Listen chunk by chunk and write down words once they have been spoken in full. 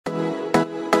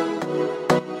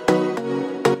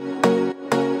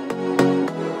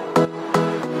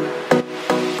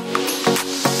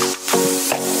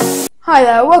Hi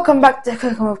there, welcome back to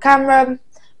Cooking with Cameron.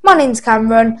 My name's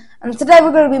Cameron, and today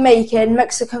we're going to be making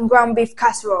Mexican ground beef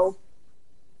casserole.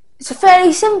 It's a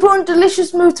fairly simple and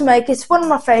delicious meal to make. It's one of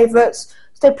my favourites,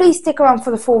 so please stick around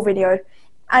for the full video.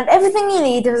 And everything you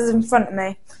need is in front of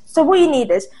me. So what you need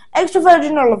is extra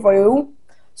virgin olive oil,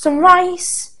 some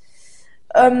rice,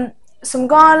 some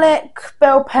garlic,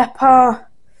 bell pepper,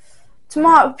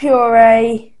 tomato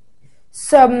puree,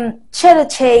 some cheddar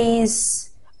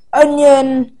cheese,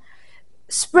 onion,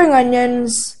 spring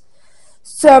onions,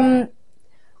 some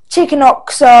chicken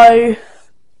oxo,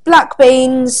 black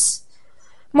beans,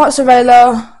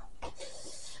 mozzarella,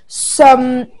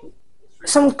 some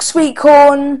sweet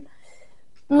corn,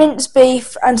 minced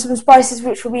beef, and some spices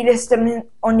which will be listed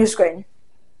on your screen.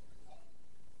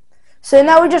 So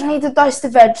now we just need to dice the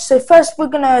veg. So first we're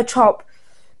going to chop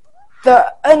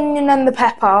the onion and the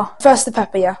pepper. First the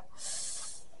pepper, yeah.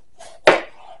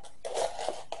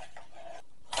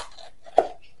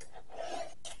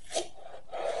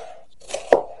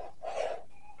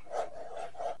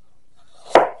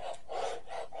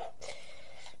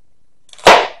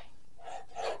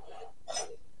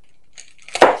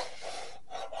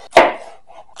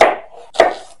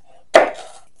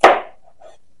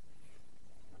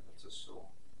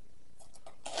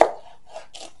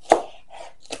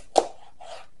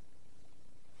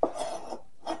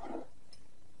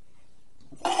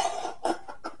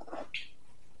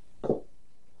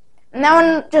 Now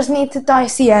I just need to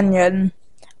dice the onion.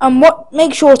 And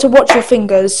make sure to watch your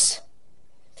fingers.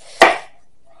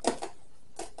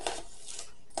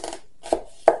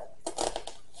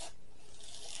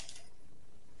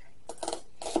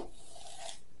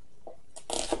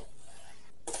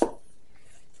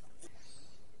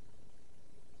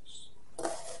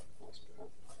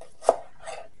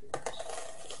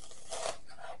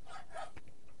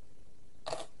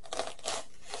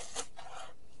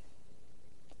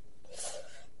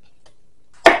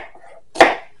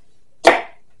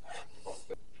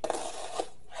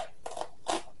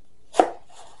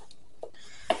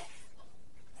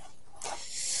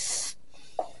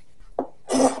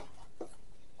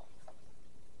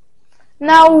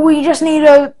 Now we just need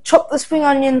to chop the spring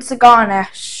onions to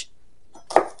garnish.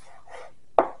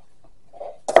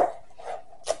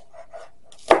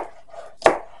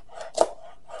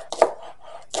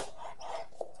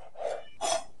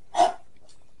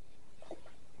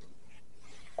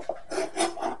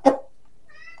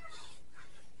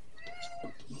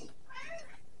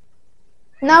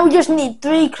 Now we just need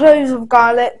 3 cloves of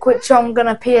garlic, which I'm going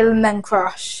to peel and then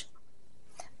crush.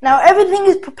 Now everything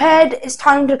is prepared, it's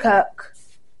time to cook.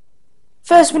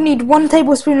 First we need 1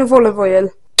 tablespoon of olive oil.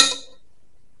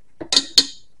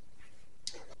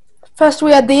 First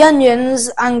we add the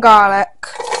onions and garlic.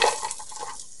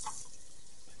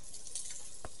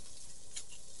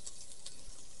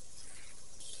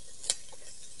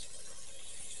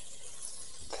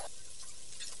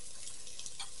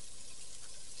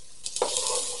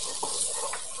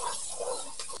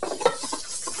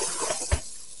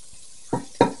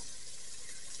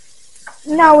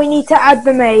 Now we need to add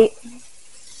the meat.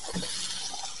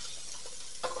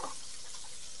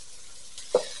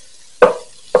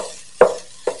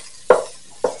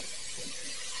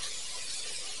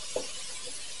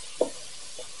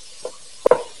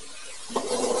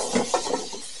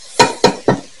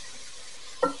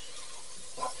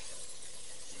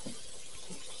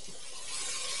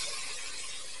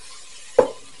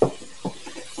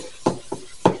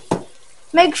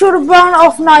 Make sure to brown it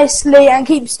off nicely and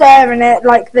keep stirring it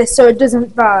like this so it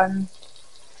doesn't burn.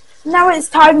 Now it's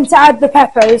time to add the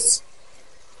peppers.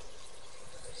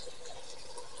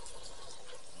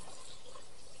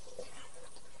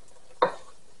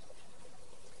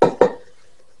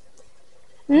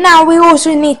 Now we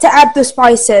also need to add the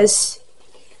spices.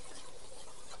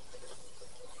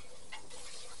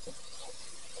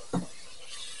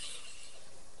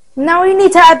 Now we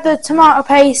need to add the tomato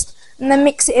paste and then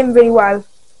mix it in really well.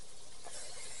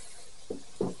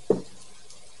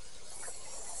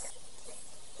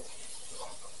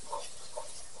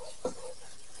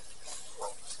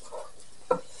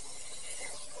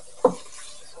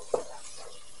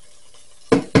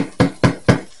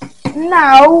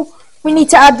 Now we need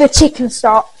to add the chicken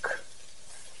stock.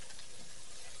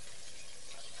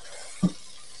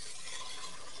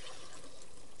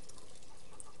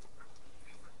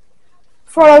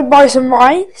 Followed by some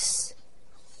rice,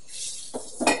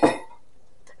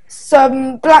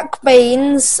 some black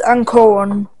beans and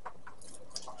corn.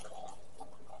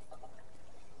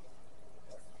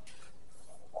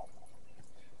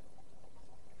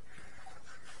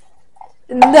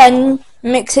 And then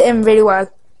mix it in really well.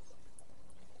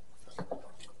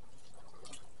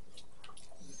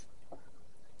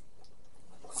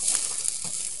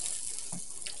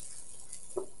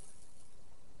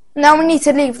 Now we need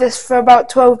to leave this for about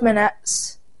 12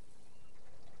 minutes.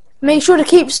 Make sure to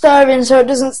keep stirring so it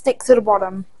doesn't stick to the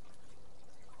bottom.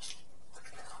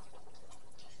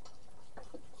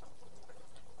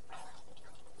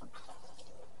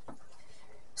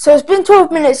 So it's been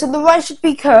 12 minutes, so the rice should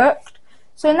be cooked.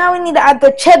 So now we need to add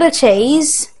the cheddar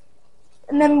cheese,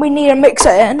 and then we need to mix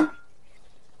it in.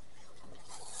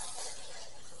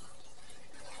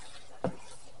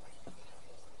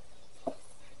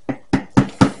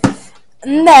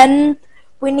 And then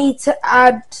we need to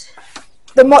add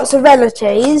the mozzarella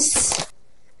cheese,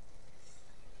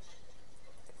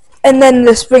 and then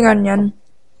the spring onion.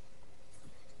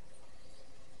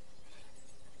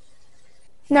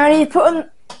 Now I need to put on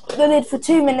the lid for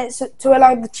 2 minutes to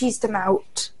allow the cheese to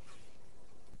melt.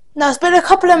 Now it's been a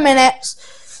couple of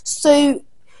minutes, so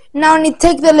now I need to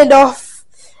take the lid off,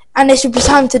 and it should be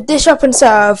time to dish up and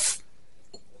serve.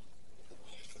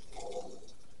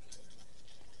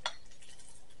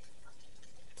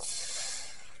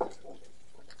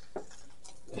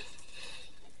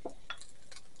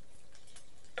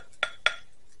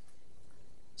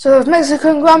 So it's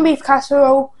Mexican ground beef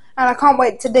casserole, and I can't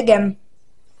wait to dig in.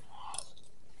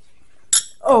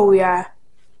 Oh yeah.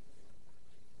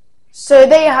 So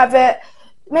there you have it,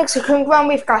 Mexican ground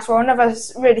beef casserole, another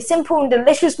really simple and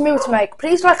delicious meal to make.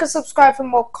 Please like and subscribe for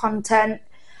more content,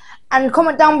 and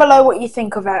comment down below what you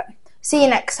think of it. See you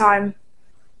next time.